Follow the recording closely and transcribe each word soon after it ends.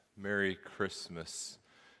Merry Christmas.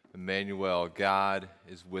 Emmanuel, God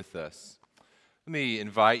is with us. Let me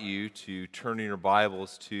invite you to turn in your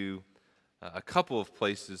Bibles to a couple of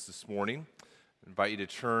places this morning. I invite you to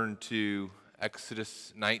turn to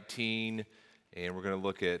Exodus 19, and we're going to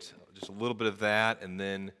look at just a little bit of that, and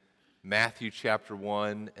then Matthew chapter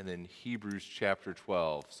 1, and then Hebrews chapter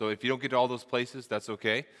 12. So if you don't get to all those places, that's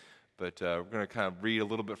okay, but we're going to kind of read a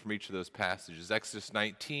little bit from each of those passages. Exodus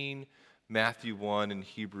 19, Matthew 1, and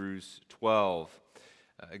Hebrews 12.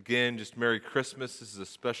 Again, just Merry Christmas. This is a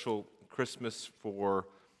special Christmas for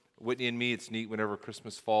Whitney and me. It's neat whenever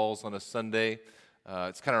Christmas falls on a Sunday.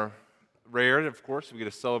 It's kind of rare, of course. We get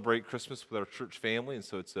to celebrate Christmas with our church family, and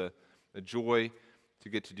so it's a joy to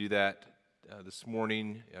get to do that this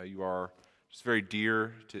morning. You are just very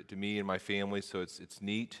dear to me and my family, so it's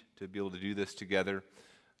neat to be able to do this together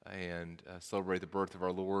and celebrate the birth of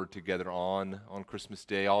our Lord together on Christmas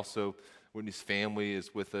Day. Also, Whitney's family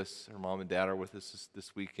is with us. Her mom and dad are with us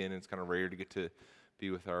this weekend, and it's kind of rare to get to be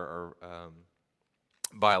with our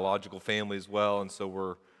biological family as well, and so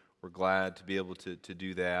we're glad to be able to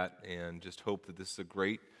do that, and just hope that this is a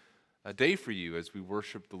great day for you as we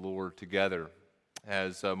worship the Lord together.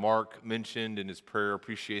 As Mark mentioned in his prayer,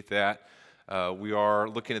 appreciate that. We are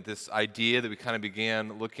looking at this idea that we kind of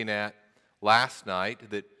began looking at last night,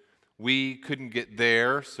 that we couldn't get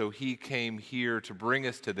there, so he came here to bring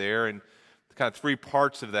us to there, and kind of three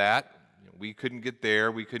parts of that. We couldn't get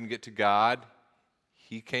there, we couldn't get to God.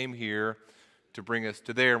 He came here to bring us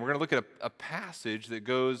to there. And we're going to look at a passage that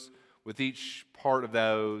goes with each part of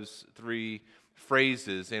those three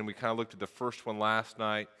phrases, and we kind of looked at the first one last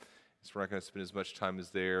night, so we're not going to spend as much time as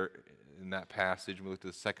there in that passage. We looked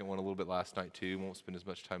at the second one a little bit last night too. We won't spend as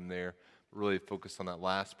much time there, but really focus on that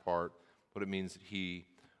last part, what it means that he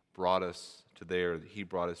brought us to there, that he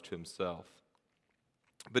brought us to himself.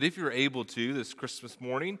 But if you're able to, this Christmas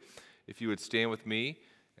morning, if you would stand with me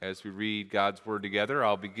as we read God's Word together,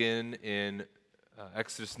 I'll begin in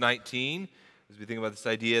Exodus 19, as we think about this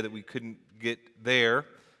idea that we couldn't get there,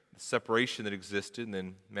 the separation that existed, and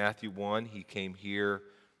then Matthew 1, he came here,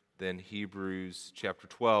 then Hebrews chapter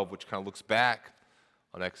 12, which kind of looks back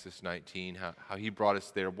on Exodus 19, how he brought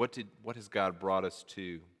us there. What has God brought us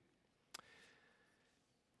to?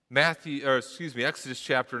 Exodus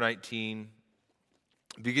chapter 19,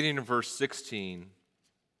 beginning in verse 16.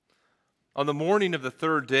 On the morning of the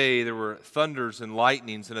third day, there were thunders and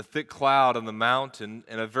lightnings and a thick cloud on the mountain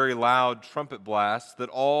and a very loud trumpet blast, that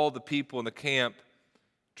all the people in the camp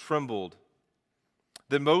trembled.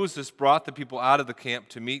 Then Moses brought the people out of the camp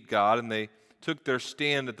to meet God, and they took their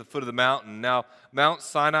stand at the foot of the mountain. Now, Mount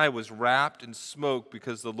Sinai was wrapped in smoke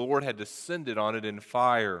because the Lord had descended on it in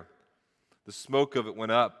fire. The smoke of it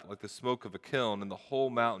went up like the smoke of a kiln, and the whole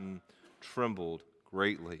mountain trembled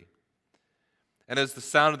greatly. And as the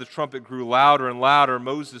sound of the trumpet grew louder and louder,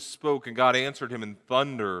 Moses spoke, and God answered him in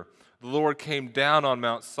thunder. The Lord came down on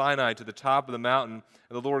Mount Sinai to the top of the mountain,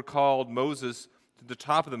 and the Lord called Moses to the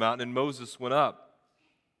top of the mountain, and Moses went up.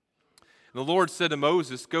 And the Lord said to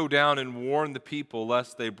Moses, "Go down and warn the people,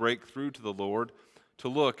 lest they break through to the Lord to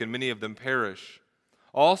look, and many of them perish.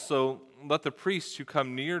 Also, let the priests who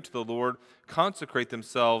come near to the Lord consecrate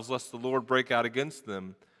themselves, lest the Lord break out against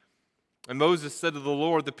them." And Moses said to the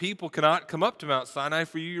Lord, "The people cannot come up to Mount Sinai,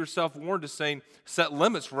 for you yourself warned us, saying, 'Set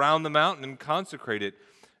limits round the mountain and consecrate it.'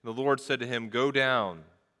 And the Lord said to him, 'Go down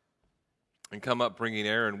and come up, bringing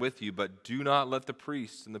Aaron with you, but do not let the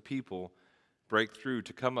priests and the people break through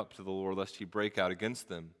to come up to the Lord, lest he break out against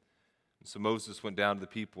them.' And so Moses went down to the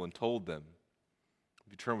people and told them."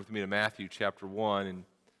 If you turn with me to Matthew chapter 1, and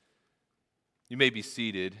you may be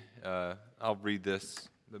seated. I'll read this.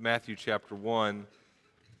 But Matthew chapter 1,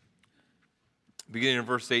 beginning in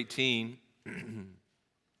verse 18,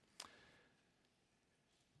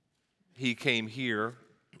 he came here.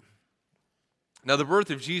 Now the birth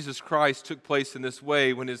of Jesus Christ took place in this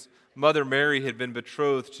way. When his mother Mary had been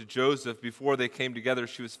betrothed to Joseph, before they came together,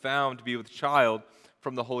 she was found to be with child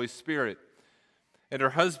from the Holy Spirit. And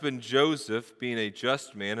her husband Joseph, being a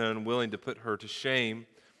just man and unwilling to put her to shame,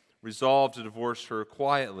 resolved to divorce her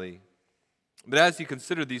quietly. But as he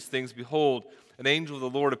considered these things, behold, an angel of the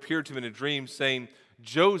Lord appeared to him in a dream, saying,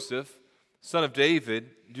 "Joseph, son of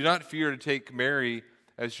David, do not fear to take Mary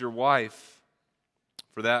as your wife,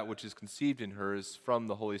 for that which is conceived in her is from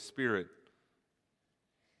the Holy Spirit.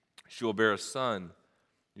 She will bear a son.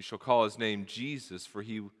 You shall call his name Jesus, for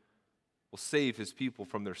he will save his people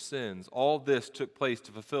from their sins." All this took place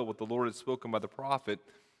to fulfill what the Lord had spoken by the prophet.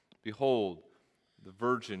 "Behold, the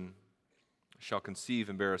virgin shall conceive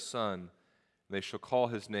and bear a son, and they shall call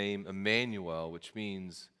his name Emmanuel," which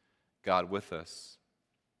means God with us.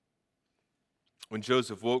 When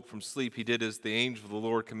Joseph woke from sleep, he did as the angel of the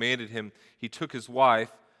Lord commanded him. He took his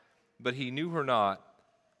wife, but he knew her not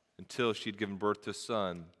until she had given birth to a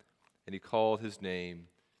son, and he called his name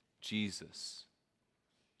Jesus.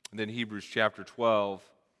 And then Hebrews chapter 12,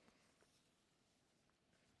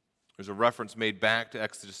 there's a reference made back to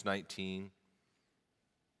Exodus 19.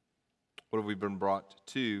 What have we been brought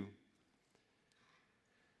to?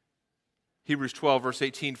 Hebrews 12, verse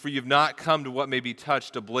 18, for you have not come to what may be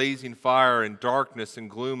touched, a blazing fire and darkness and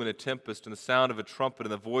gloom and a tempest and the sound of a trumpet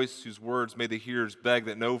and the voice whose words made the hearers beg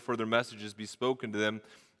that no further messages be spoken to them,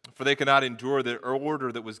 for they cannot endure the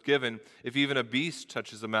order that was given. If even a beast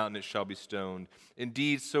touches a mountain, it shall be stoned.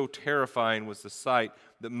 Indeed, so terrifying was the sight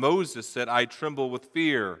that Moses said, I tremble with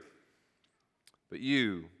fear. But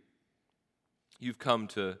you've come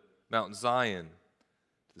to Mount Zion,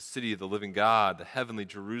 to the city of the living God, the heavenly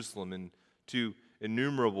Jerusalem, and to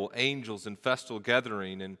innumerable angels in festal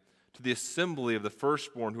gathering, and to the assembly of the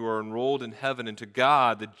firstborn who are enrolled in heaven, and to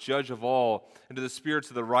God, the judge of all, and to the spirits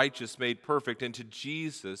of the righteous made perfect, and to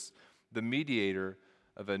Jesus, the mediator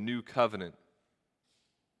of a new covenant,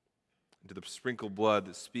 and to the sprinkled blood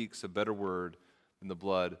that speaks a better word than the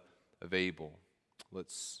blood of Abel.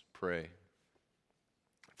 Let's pray.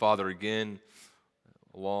 Father, again,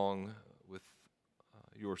 along with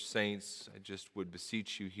your saints, I just would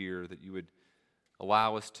beseech you here that you would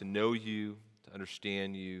allow us to know you, to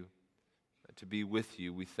understand you, to be with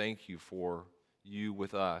you. We thank you for you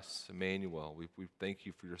with us, Emmanuel. We thank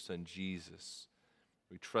you for your son, Jesus.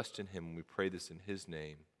 We trust in him, and we pray this in his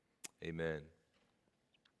name. Amen.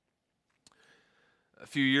 A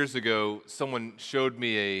few years ago, someone showed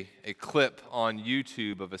me a clip on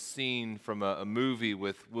YouTube of a scene from a movie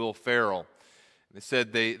with Will Ferrell. They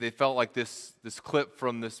said they felt like this clip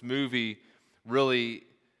from this movie really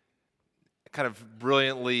kind of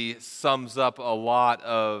brilliantly sums up a lot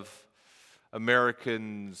of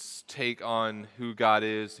Americans' take on who God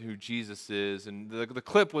is, who Jesus is. And the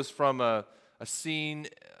clip was from a scene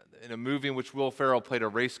in a movie in which Will Ferrell played a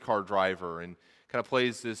race car driver and kind of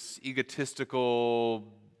plays this egotistical,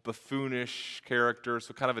 buffoonish character,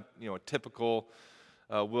 so kind of a typical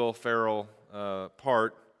Will Ferrell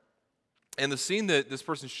part. And the scene that this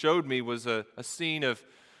person showed me was a scene of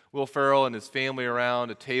Will Ferrell and his family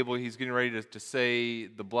around a table. He's getting ready to say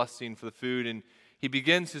the blessing for the food, and he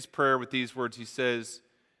begins his prayer with these words. He says,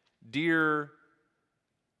 "Dear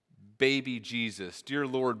baby Jesus, dear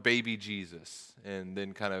Lord baby Jesus," and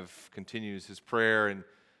then kind of continues his prayer, and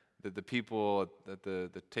the people at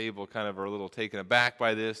the table kind of are a little taken aback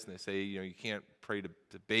by this, and they say, you can't pray to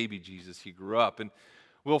baby Jesus. He grew up. And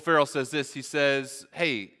Will Ferrell says this. He says,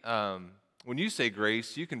 hey, when you say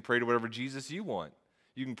grace, you can pray to whatever Jesus you want.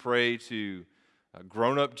 You can pray to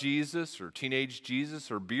grown-up Jesus or teenage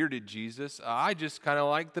Jesus or bearded Jesus. I just kind of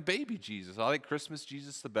like the baby Jesus. I like Christmas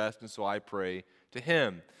Jesus the best, and so I pray to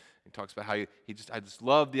him. He talks about how I just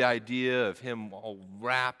love the idea of him all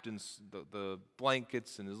wrapped in the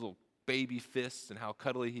blankets and his little baby fists and how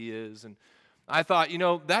cuddly he is. And I thought,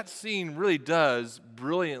 that scene really does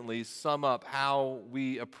brilliantly sum up how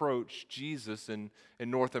we approach Jesus in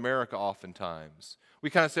North America oftentimes.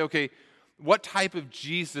 We kind of say, okay, what type of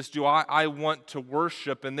Jesus do I want to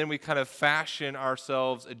worship? And then we kind of fashion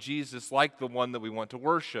ourselves a Jesus like the one that we want to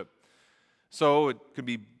worship. So it could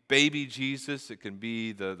be baby Jesus, it can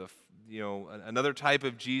be another type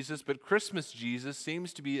of Jesus, but Christmas Jesus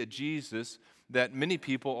seems to be a Jesus that many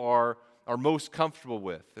people are most comfortable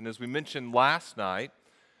with. And as we mentioned last night,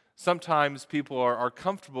 sometimes people are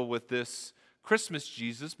comfortable with this Christmas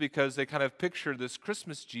Jesus because they kind of picture this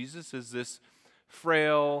Christmas Jesus as this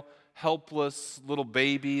frail, helpless little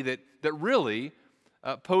baby that really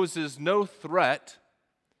poses no threat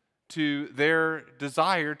to their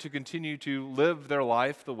desire to continue to live their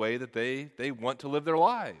life the way that they want to live their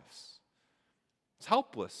lives. It's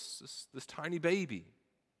helpless, this tiny baby.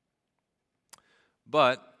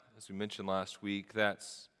 But, as we mentioned last week,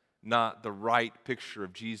 that's not the right picture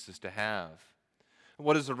of Jesus to have.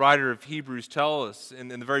 What does the writer of Hebrews tell us? In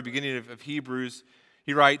the very beginning of Hebrews,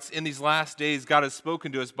 he writes, "In these last days God has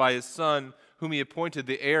spoken to us by his Son, whom he appointed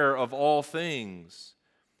the heir of all things,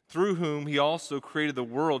 through whom he also created the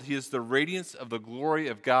world. He is the radiance of the glory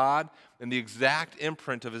of God and the exact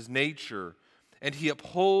imprint of his nature. And he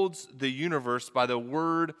upholds the universe by the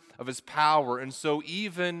word of his power." And so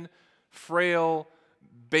even frail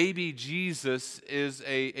baby Jesus is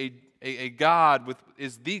the God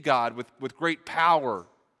with great power,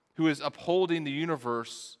 who is upholding the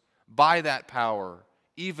universe by that power,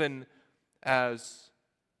 even as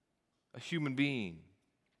a human being.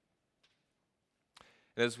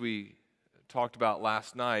 And as we talked about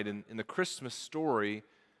last night, in the Christmas story,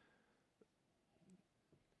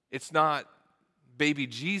 it's not baby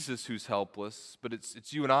Jesus who's helpless, but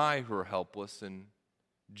it's you and I who are helpless, and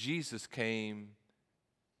Jesus came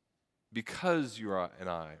because you and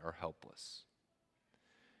I are helpless.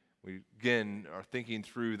 We again are thinking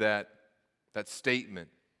through that statement.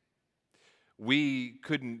 We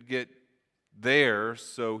couldn't get there,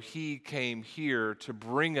 so he came here to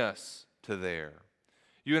bring us to there.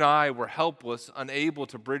 You and I were helpless, unable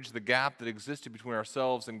to bridge the gap that existed between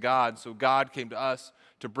ourselves and God, so God came to us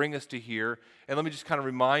to bring us to here. And let me just kind of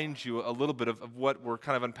remind you a little bit of what we're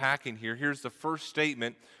kind of unpacking here. Here's the first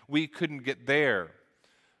statement: we couldn't get there.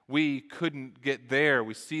 We couldn't get there.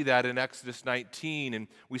 We see that in Exodus 19, and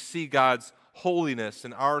we see God's holiness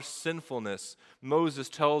and our sinfulness. Moses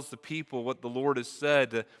tells the people what the Lord has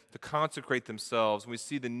said to consecrate themselves. And we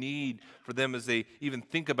see the need for them as they even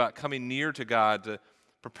think about coming near to God to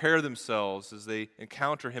prepare themselves as they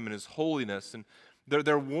encounter him in his holiness. And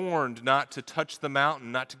they're warned not to touch the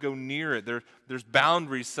mountain, not to go near it. There's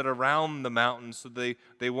boundaries set around the mountain so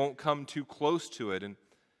they won't come too close to it. And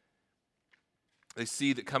they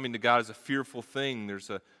see that coming to God is a fearful thing. There's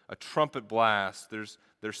a trumpet blast. There's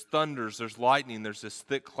thunders. There's lightning. There's this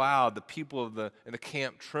thick cloud. The people in the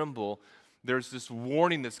camp tremble. There's this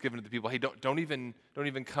warning that's given to the people. Hey, don't even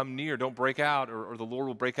come near. Don't break out, or the Lord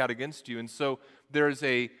will break out against you. And so there's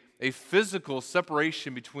a physical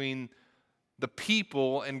separation between the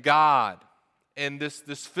people and God. And this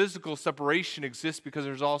physical separation exists because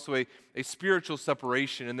there's also a spiritual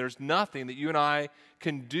separation, and there's nothing that you and I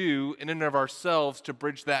can do in and of ourselves to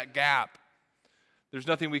bridge that gap. There's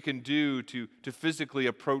nothing we can do to physically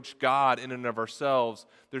approach God in and of ourselves.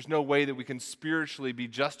 There's no way that we can spiritually be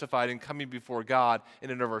justified in coming before God in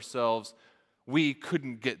and of ourselves. We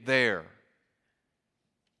couldn't get there.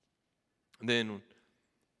 And then,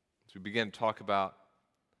 as we began to talk about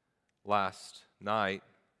last night,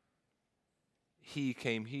 he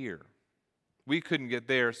came here. We couldn't get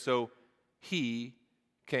there, so he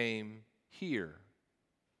came here.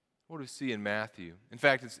 What do we see in Matthew? In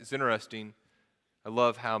fact, it's interesting. I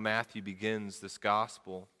love how Matthew begins this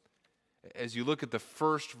gospel. As you look at the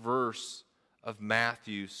first verse of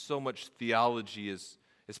Matthew, so much theology is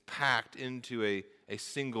packed into a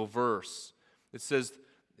single verse.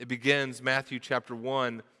 It begins, Matthew chapter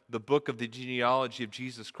 1, the book of the genealogy of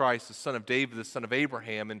Jesus Christ, the son of David, the son of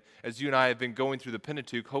Abraham. And as you and I have been going through the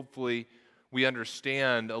Pentateuch, hopefully we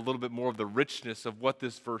understand a little bit more of the richness of what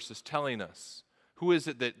this verse is telling us. Who is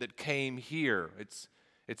it that came here? It's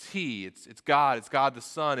He, it's God the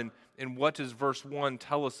Son. And what does verse 1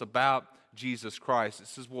 tell us about Jesus Christ? It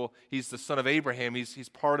says, well, He's the son of Abraham. He's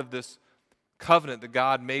part of this covenant that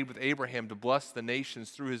God made with Abraham to bless the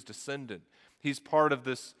nations through his descendant. He's part of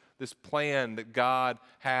this plan that God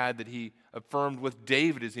had, that he affirmed with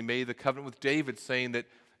David as he made the covenant with David, saying that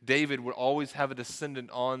David would always have a descendant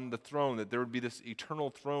on the throne, that there would be this eternal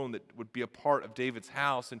throne that would be a part of David's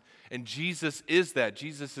house. And Jesus is that.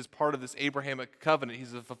 Jesus is part of this Abrahamic covenant.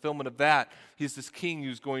 He's a fulfillment of that. He's this king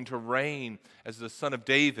who's going to reign as the son of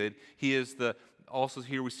David. He is also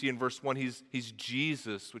here we see in verse 1, he's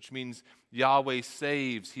Jesus, which means Yahweh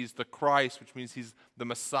saves. He's the Christ, which means he's the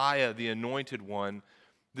Messiah, the anointed one.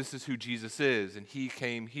 This is who Jesus is, and he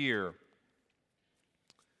came here.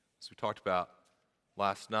 As we talked about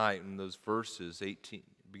last night in those verses, 18,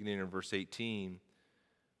 beginning in verse 18,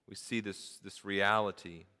 we see this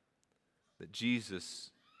reality that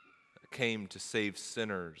Jesus came to save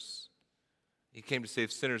sinners. He came to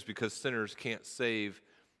save sinners because sinners can't save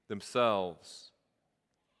themselves.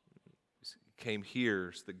 He came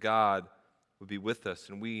here so that God would be with us,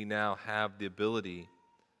 and we now have the ability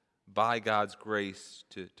by God's grace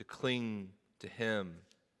to cling to him.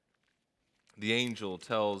 The angel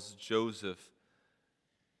tells Joseph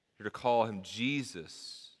to call him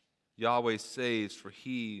Jesus. Yahweh saves, for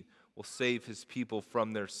he will save his people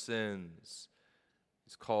from their sins.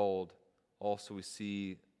 He's called, also we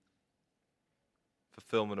see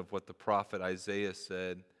fulfillment of what the prophet Isaiah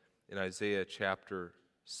said in Isaiah chapter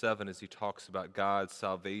 7 as he talks about God's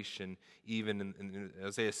salvation. Even in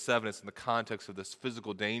Isaiah 7, it's in the context of this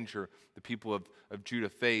physical danger the people of Judah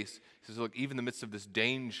face. He says, look, even in the midst of this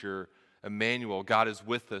danger, Emmanuel, God is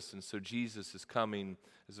with us, and so Jesus is coming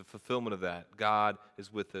as a fulfillment of that. God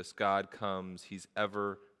is with us. God comes. He's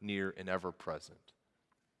ever near and ever present.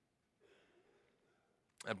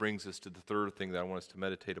 That brings us to the third thing that I want us to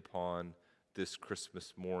meditate upon this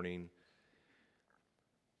Christmas morning.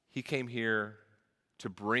 He came here to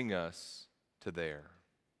bring us to there.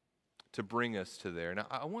 To bring us to there. Now,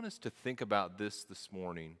 I want us to think about this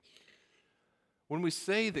morning. When we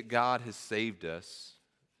say that God has saved us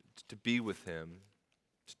to be with him,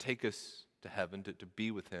 to take us to heaven, to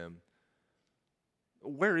be with him,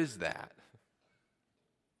 Where is that?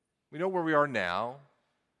 We know where we are now.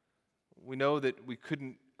 We know that we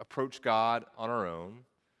couldn't approach God on our own.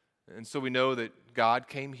 And so we know that God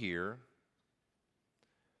came here.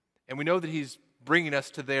 And we know that he's bringing us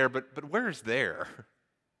to there, but where is there?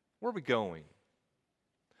 Where are we going?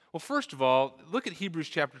 Well, first of all, look at Hebrews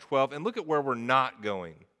chapter 12 and look at where we're not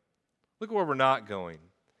going. Look at where we're not going.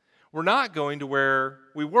 We're not going to where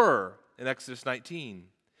we were in Exodus 19.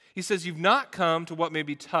 He says, you've not come to what may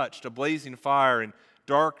be touched, a blazing fire and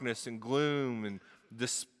darkness and gloom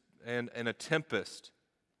and a tempest,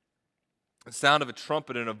 the sound of a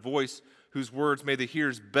trumpet and a voice whose words made the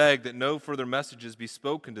hearers beg that no further messages be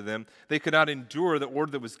spoken to them. They could not endure the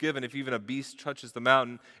order that was given, if even a beast touches the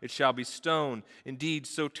mountain, it shall be stoned. Indeed,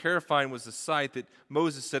 so terrifying was the sight that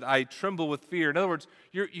Moses said, I tremble with fear. In other words,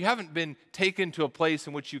 you haven't been taken to a place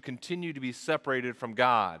in which you continue to be separated from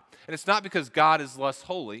God. And it's not because God is less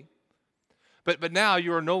holy, but now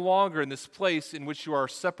you are no longer in this place in which you are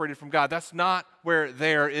separated from God. That's not where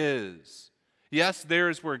there is. Yes, there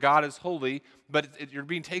is where God is holy, but you're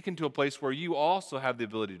being taken to a place where you also have the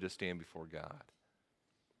ability to stand before God.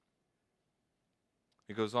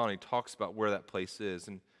 He goes on, he talks about where that place is.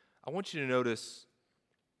 And I want you to notice,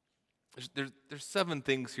 there's 7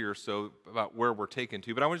 things here or so about where we're taken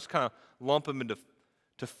to, but I want to just kind of lump them into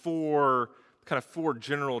four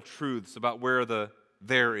general truths about where the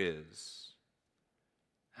there is.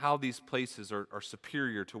 How these places are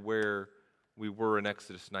superior to where we were in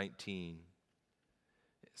Exodus 19.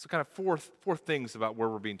 So kind of four things about where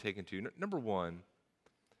we're being taken to. Number one,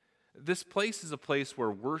 this place is a place where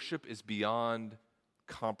worship is beyond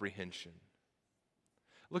comprehension.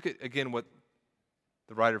 Look at, again, what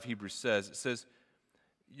the writer of Hebrews says. It says,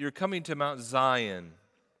 you're coming to Mount Zion,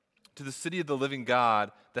 to the city of the living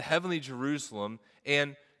God, the heavenly Jerusalem,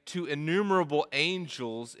 and to innumerable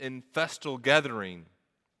angels in festal gathering,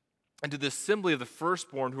 and to the assembly of the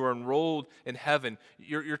firstborn who are enrolled in heaven.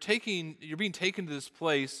 You're being taken to this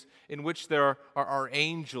place in which there are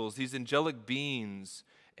angels, these angelic beings.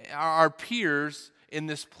 Our peers in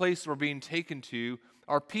this place we're being taken to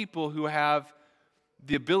are people who have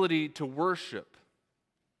the ability to worship.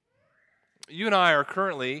 You and I are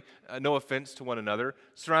currently, no offense to one another,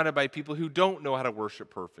 surrounded by people who don't know how to worship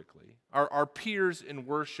perfectly. Our peers in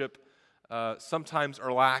worship sometimes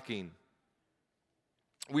are lacking.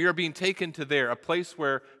 We are being taken to there, a place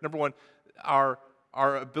where, number one, our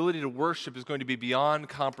ability to worship is going to be beyond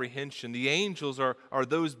comprehension. The angels are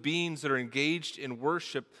those beings that are engaged in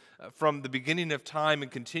worship from the beginning of time and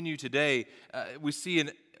continue today. We see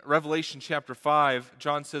in Revelation chapter 5,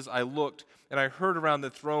 John says, I looked, and I heard around the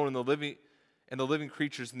throne and the living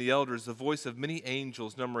creatures and the elders the voice of many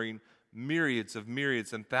angels numbering myriads of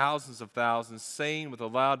myriads and thousands of thousands, saying with a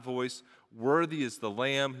loud voice, worthy is the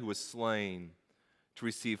Lamb who was slain to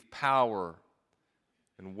receive power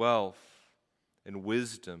and wealth and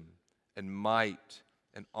wisdom and might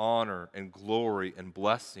and honor and glory and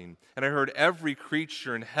blessing. And I heard every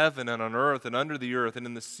creature in heaven and on earth and under the earth and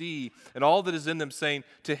in the sea and all that is in them saying,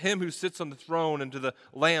 to him who sits on the throne and to the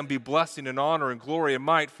Lamb be blessing and honor and glory and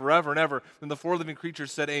might forever and ever. Then the 4 living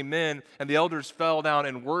creatures said, Amen, and the elders fell down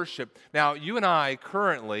and worshiped. Now, you and I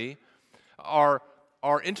currently are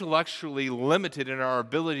intellectually limited in our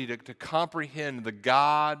ability to comprehend the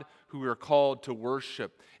God who we are called to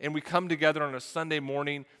worship. And we come together on a Sunday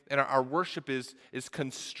morning, and our worship is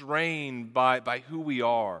constrained by who we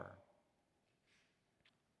are.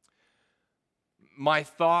 My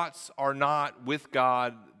thoughts are not with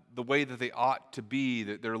God the way that they ought to be,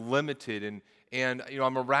 that they're limited, and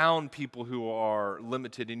I'm around people who are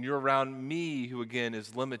limited, and you're around me who, again,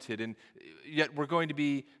 is limited. And yet we're going to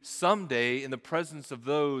be someday in the presence of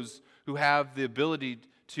those who have the ability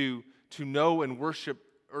to know and worship,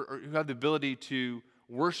 or who have the ability to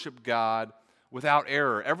worship God without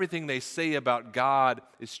error. Everything they say about God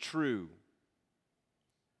is true.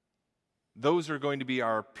 Those are going to be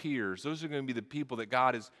our peers. Those are going to be the people that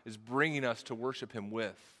God is bringing us to worship Him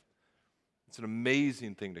with. It's an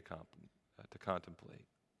amazing thing to contemplate.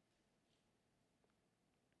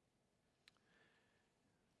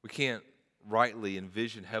 We can't rightly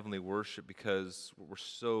envision heavenly worship because we're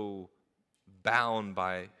so bound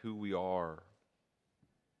by who we are,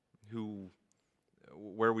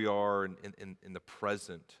 where we are in the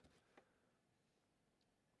present.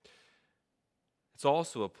 It's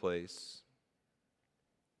also a place,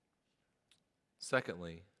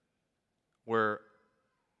 secondly, where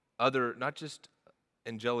not just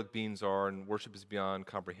angelic beings are and worship is beyond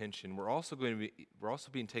comprehension, we're also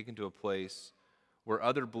being taken to a place where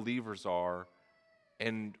other believers are,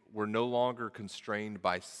 and we're no longer constrained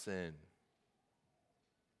by sin.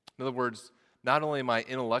 In other words, not only am I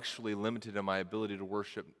intellectually limited in my ability to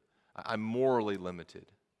worship, I'm morally limited.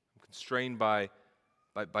 I'm constrained by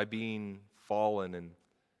being fallen and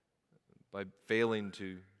by failing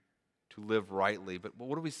to live rightly. But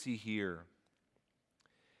what do we see here?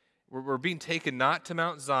 We're being taken not to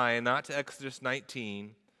Mount Zion, not to Exodus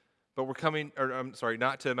 19, but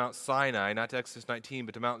not to Mount Sinai, not to Exodus 19,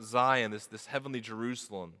 but to Mount Zion, this heavenly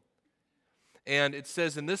Jerusalem. And it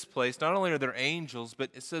says in this place, not only are there angels,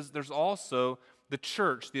 but it says there's also the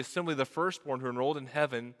church, the assembly of the firstborn who are enrolled in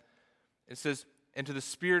heaven. It says, and to the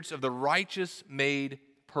spirits of the righteous made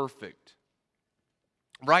perfect.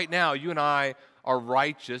 Right now, you and I are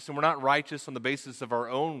righteous, and we're not righteous on the basis of our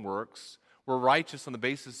own works. We're righteous on the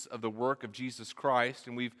basis of the work of Jesus Christ,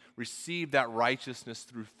 and we've received that righteousness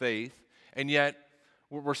through faith. And yet,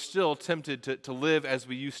 we're still tempted to live as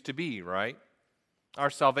we used to be, right? Our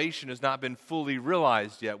salvation has not been fully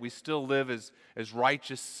realized yet. We still live as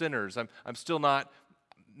righteous sinners. I'm still not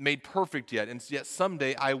made perfect yet, and yet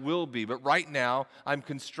someday I will be. But right now, I'm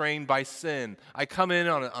constrained by sin. I come in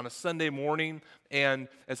on a Sunday morning, and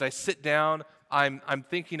as I sit down, I'm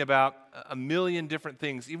thinking about a million different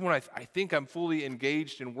things. Even when I think I'm fully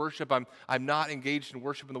engaged in worship, I'm not engaged in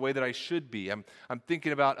worship in the way that I should be. I'm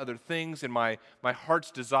thinking about other things, and my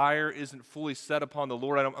heart's desire isn't fully set upon the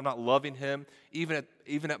Lord. I'm not loving Him. Even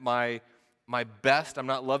at my best, I'm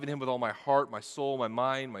not loving Him with all my heart, my soul, my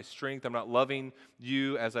mind, my strength. I'm not loving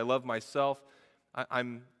you as I love myself.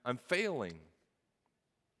 I'm failing.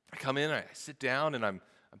 I come in, I sit down, and I'm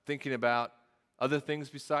thinking about other things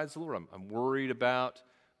besides the Lord. I'm worried about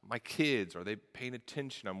my kids. Are they paying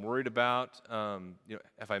attention? I'm worried about,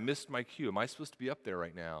 if I missed my cue, am I supposed to be up there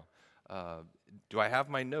right now? Do I have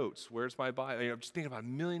my notes? Where's my Bible? I'm just thinking about a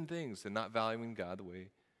million things and not valuing God the way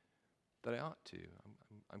that I ought to.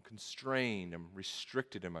 I'm constrained. I'm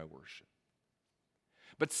restricted in my worship.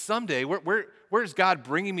 But someday, where is God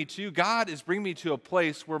bringing me to? God is bringing me to a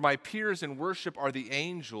place where my peers in worship are the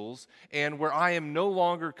angels, and where I am no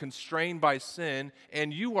longer constrained by sin,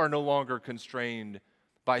 and you are no longer constrained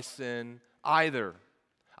by sin either.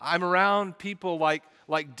 I'm around people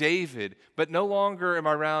like David, but no longer am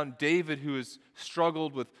I around David who has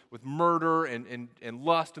struggled with murder and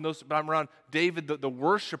lust and those. But I'm around David, the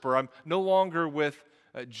worshiper. I'm no longer with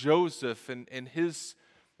Joseph and his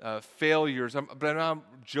failures. But I'm around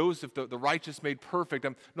Joseph, the righteous made perfect.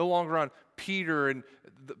 I'm no longer around Peter and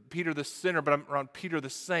Peter the sinner, but I'm around Peter the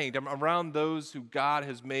saint. I'm around those who God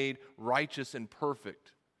has made righteous and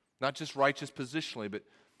perfect. Not just righteous positionally, but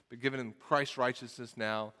given in Christ's righteousness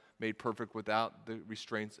now, made perfect without the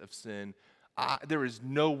restraints of sin. There is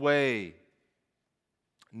no way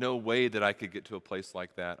that I could get to a place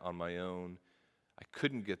like that on my own. I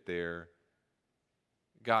couldn't get there.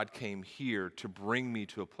 God came here to bring me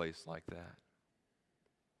to a place like that.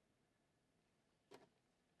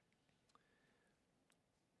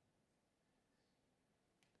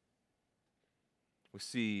 We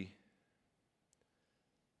see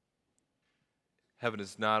heaven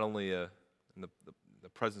is not only the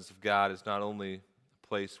presence of God is not only a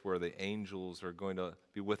place where the angels are going to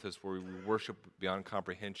be with us, where we worship beyond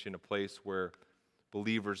comprehension, a place where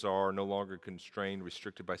believers are no longer constrained,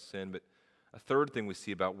 restricted by sin, but a third thing we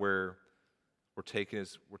see about where we're taken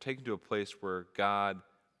is we're taken to a place where God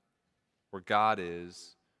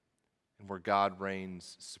is and where God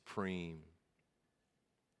reigns supreme.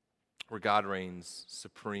 Where God reigns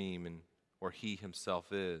supreme and where He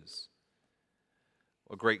Himself is.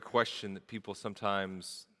 A great question that people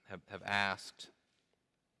sometimes have asked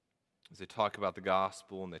as they talk about the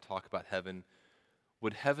gospel and they talk about heaven.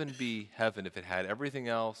 Would heaven be heaven if it had everything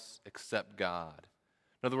else except God?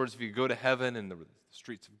 In other words, if you go to heaven and the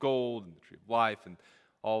streets of gold and the tree of life and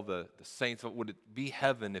all the saints, would it be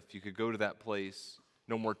heaven if you could go to that place,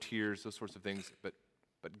 no more tears, those sorts of things, but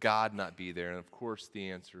God not be there? And of course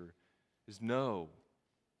the answer is no.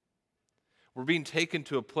 We're being taken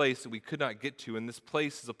to a place that we could not get to, and this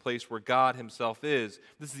place is a place where God Himself is.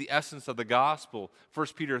 This is the essence of the gospel. 1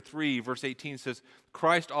 Peter 3, verse 18 says,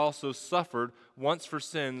 Christ also suffered once for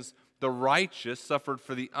sins, the righteous suffered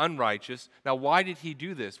for the unrighteous. Now, why did He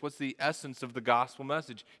do this? What's the essence of the gospel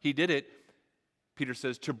message? He did it, Peter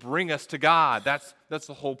says, to bring us to God. That's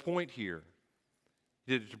the whole point here.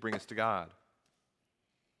 He did it to bring us to God.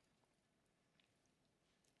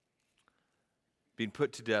 Being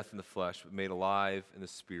put to death in the flesh, but made alive in the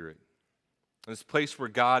Spirit. And this place where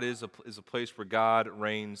God is a place where God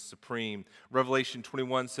reigns supreme. Revelation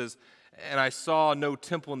 21 says, and I saw no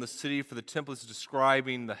temple in the city, for the temple is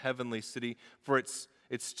describing the heavenly city, for its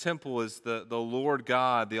temple is the Lord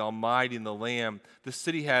God, the Almighty, and the Lamb. The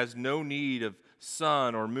city has no need of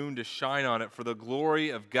sun or moon to shine on it, for the glory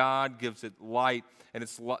of God gives it light, and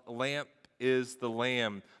its lamp is the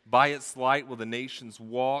Lamb. By its light will the nations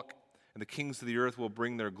walk, and the kings of the earth will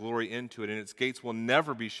bring their glory into it, and its gates will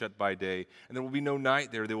never be shut by day, and there will be no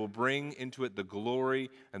night there. They will bring into it the glory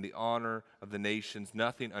and the honor of the nations.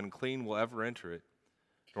 Nothing unclean will ever enter it,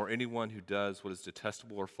 nor anyone who does what is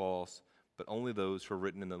detestable or false, but only those who are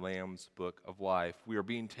written in the Lamb's book of life. We are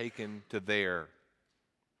being taken to there.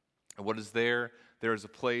 And what is there? There is a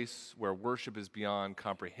place where worship is beyond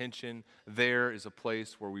comprehension. There is a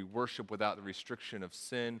place where we worship without the restriction of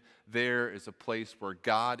sin. There is a place where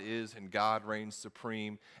God is and God reigns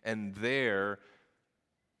supreme. And there,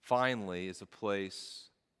 finally, is a place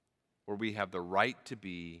where we have the right to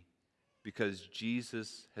be because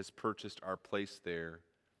Jesus has purchased our place there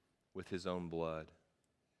with his own blood.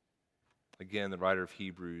 Again, the writer of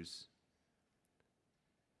Hebrews,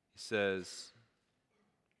 he says,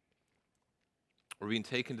 we're being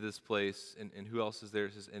taken to this place, and who else is there?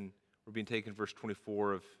 It says, and we're being taken, verse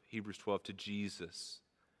 24 of Hebrews 12, to Jesus,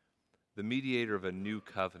 the mediator of a new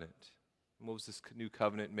covenant. And what was this new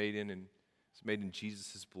covenant made in? And it's made in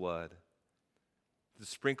Jesus' blood. The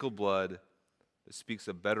sprinkled blood that speaks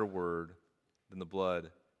a better word than the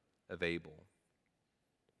blood of Abel.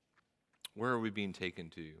 Where are we being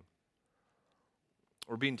taken to?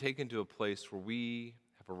 We're being taken to a place where we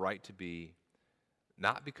have a right to be,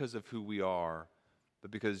 not because of who we are, but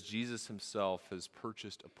because Jesus himself has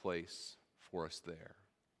purchased a place for us there.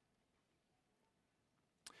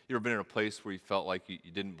 You ever been in a place where you felt like you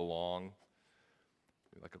didn't belong?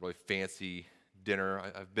 Like a really fancy dinner.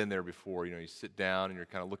 I've been there before. You sit down and you're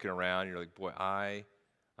kind of looking around and you're like, boy, I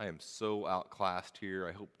am so outclassed here.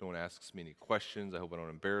 I hope no one asks me any questions. I hope I don't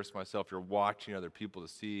embarrass myself. You're watching other people to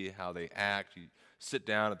see how they act. You sit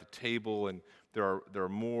down at the table and there are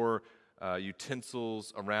more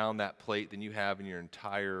utensils around that plate than you have in your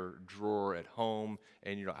entire drawer at home,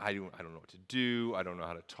 and you're like, I don't know what to do. I don't know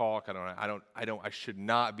how to talk. I should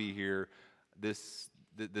not be here. This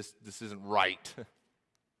isn't right.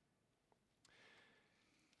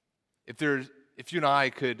 If you and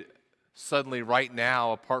I could suddenly right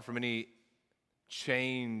now, apart from any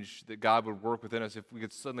change that God would work within us, if we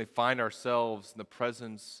could suddenly find ourselves in the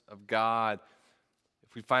presence of God,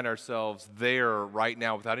 if we find ourselves there right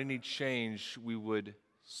now without any change, we would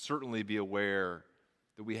certainly be aware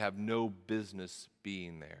that we have no business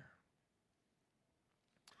being there.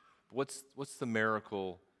 But what's the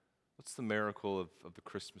miracle? What's the miracle of the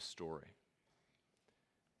Christmas story?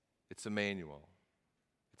 It's Emmanuel.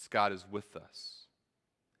 It's God is with us.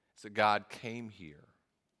 It's that God came here.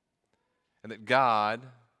 And that God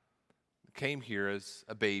came here as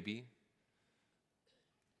a baby,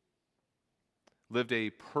 lived a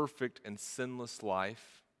perfect and sinless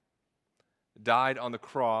life, died on the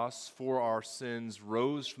cross for our sins,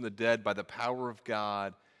 rose from the dead by the power of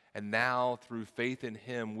God, and now through faith in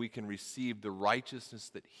him we can receive the righteousness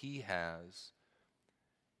that he has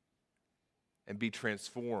and be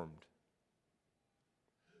transformed.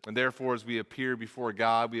 And therefore, as we appear before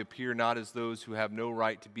God, we appear not as those who have no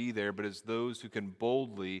right to be there, but as those who can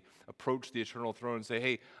boldly approach the eternal throne and say,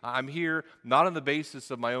 hey, I'm here not on the basis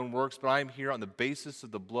of my own works, but I'm here on the basis of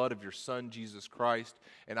the blood of your Son, Jesus Christ,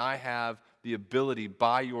 and I have the ability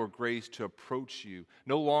by your grace to approach you.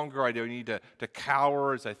 No longer I don't need to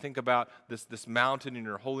cower as I think about this mountain in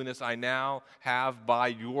your holiness. I now have by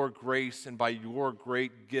your grace and by your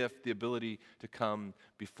great gift the ability to come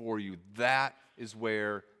before you. That is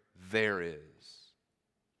where there is.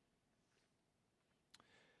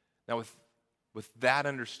 Now with that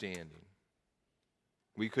understanding,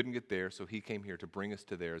 we couldn't get there, so he came here to bring us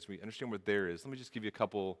to there. As we understand what there is, let me just give you a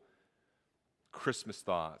couple Christmas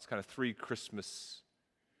thoughts, kind of 3 Christmas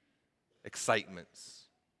excitements.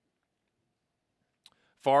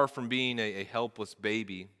 Far from being a helpless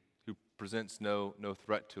baby who presents no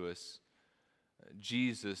threat to us,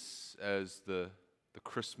 Jesus, as the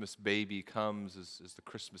Christmas baby, comes as the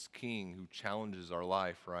Christmas king who challenges our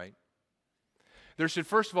life, right? There should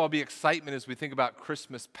first of all be excitement as we think about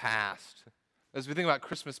Christmas past. As we think about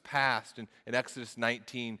Christmas past in Exodus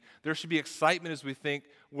 19, there should be excitement as we think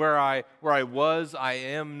where I was, I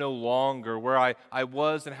am no longer. Where I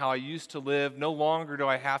was and how I used to live, no longer do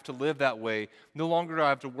I have to live that way. No longer do I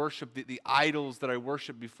have to worship the idols that I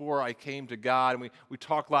worshiped before I came to God. And we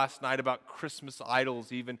talked last night about Christmas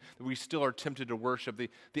idols even, that we still are tempted to worship.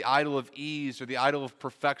 The idol of ease or the idol of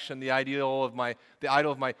perfection, the idol of my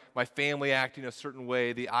family acting a certain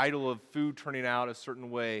way, the idol of food turning out a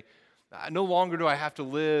certain way. No longer do I have to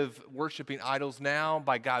live worshiping idols. Now,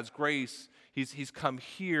 by God's grace, He's come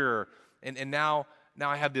here, and now now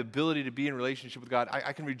I have the ability to be in relationship with God.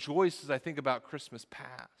 I can rejoice as I think about Christmas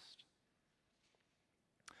past.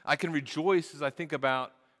 I can rejoice as I think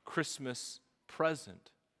about Christmas present.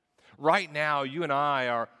 Right now, you and I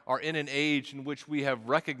are in an age in which we have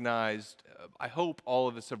recognized, I hope all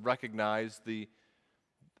of us have recognized the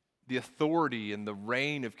authority and the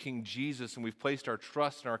reign of King Jesus, and we've placed our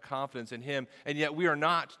trust and our confidence in him, and yet we are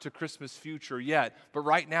not to Christmas future yet. But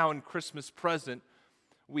right now in Christmas present,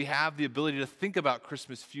 we have the ability to think about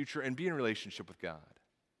Christmas future and be in relationship with God.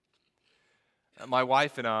 My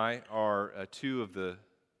wife and I are two of the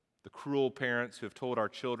cruel parents who have told our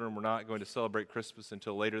children we're not going to celebrate Christmas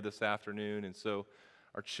until later this afternoon. And so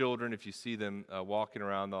our children, if you see them walking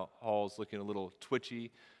around the halls looking a little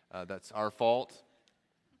twitchy, that's our fault.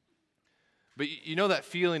 But you know that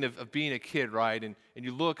feeling of being a kid, right? And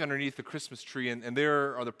you look underneath the Christmas tree, and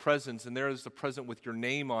there are the presents, and there is the present with your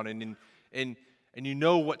name on it, and you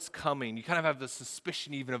know what's coming. You kind of have the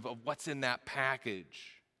suspicion even of what's in that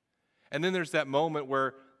package. And then there's that moment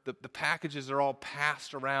where the packages are all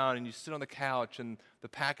passed around, and you sit on the couch, and the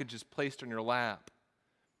package is placed on your lap.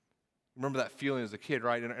 Remember that feeling as a kid,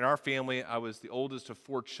 right? In our family, I was the oldest of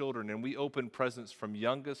 4 children, and we opened presents from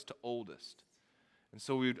youngest to oldest. And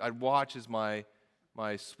so I'd watch as my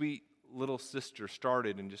sweet little sister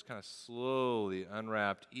started and just kind of slowly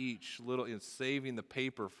unwrapped each little, saving the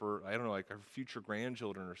paper for, I don't know, like our future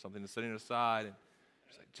grandchildren or something, and setting it aside, and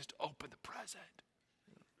just open the present.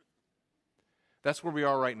 That's where we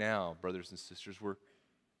are right now, brothers and sisters. We're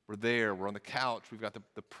there. We're on the couch. We've got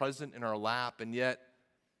the present in our lap, and yet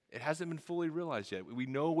it hasn't been fully realized yet. We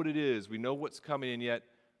know what it is. We know what's coming, and yet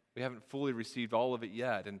we haven't fully received all of it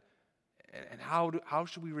yet. And how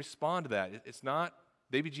should we respond to that? It's not,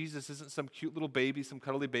 baby Jesus isn't some cute little baby, some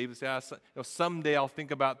cuddly baby. Say, someday I'll think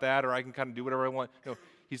about that, or I can kind of do whatever I want. No,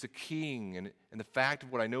 he's a king, and the fact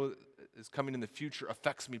of what I know is coming in the future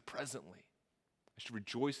affects me presently. I should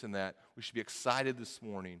rejoice in that. We should be excited this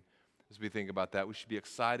morning as we think about that. We should be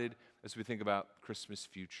excited as we think about Christmas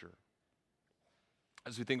future.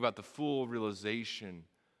 As we think about the full realization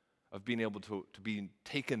of being able to be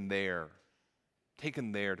taken there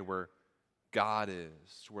to where God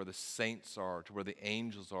is, to where the saints are, to where the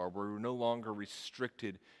angels are, where we're no longer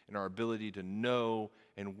restricted in our ability to know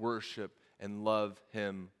and worship and love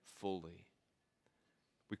him fully.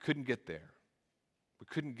 We couldn't get there. We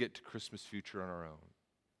couldn't get to Christmas future on our own.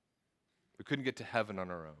 We couldn't get to heaven on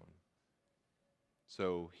our own.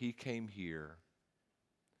 So he came here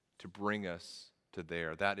to bring us to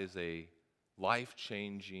there. That is a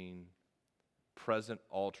life-changing,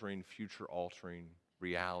 present-altering, future-altering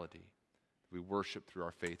reality. We worship through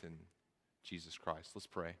our faith in Jesus Christ. Let's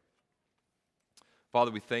pray. Father,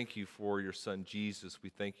 we thank you for your Son, Jesus. We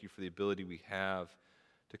thank you for the ability we have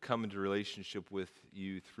to come into relationship with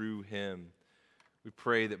you through him. We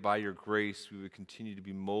pray that by your grace we would continue to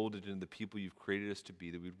be molded into the people you've created us to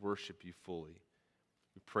be, that we'd worship you fully.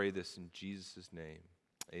 We pray this in Jesus' name.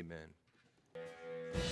 Amen.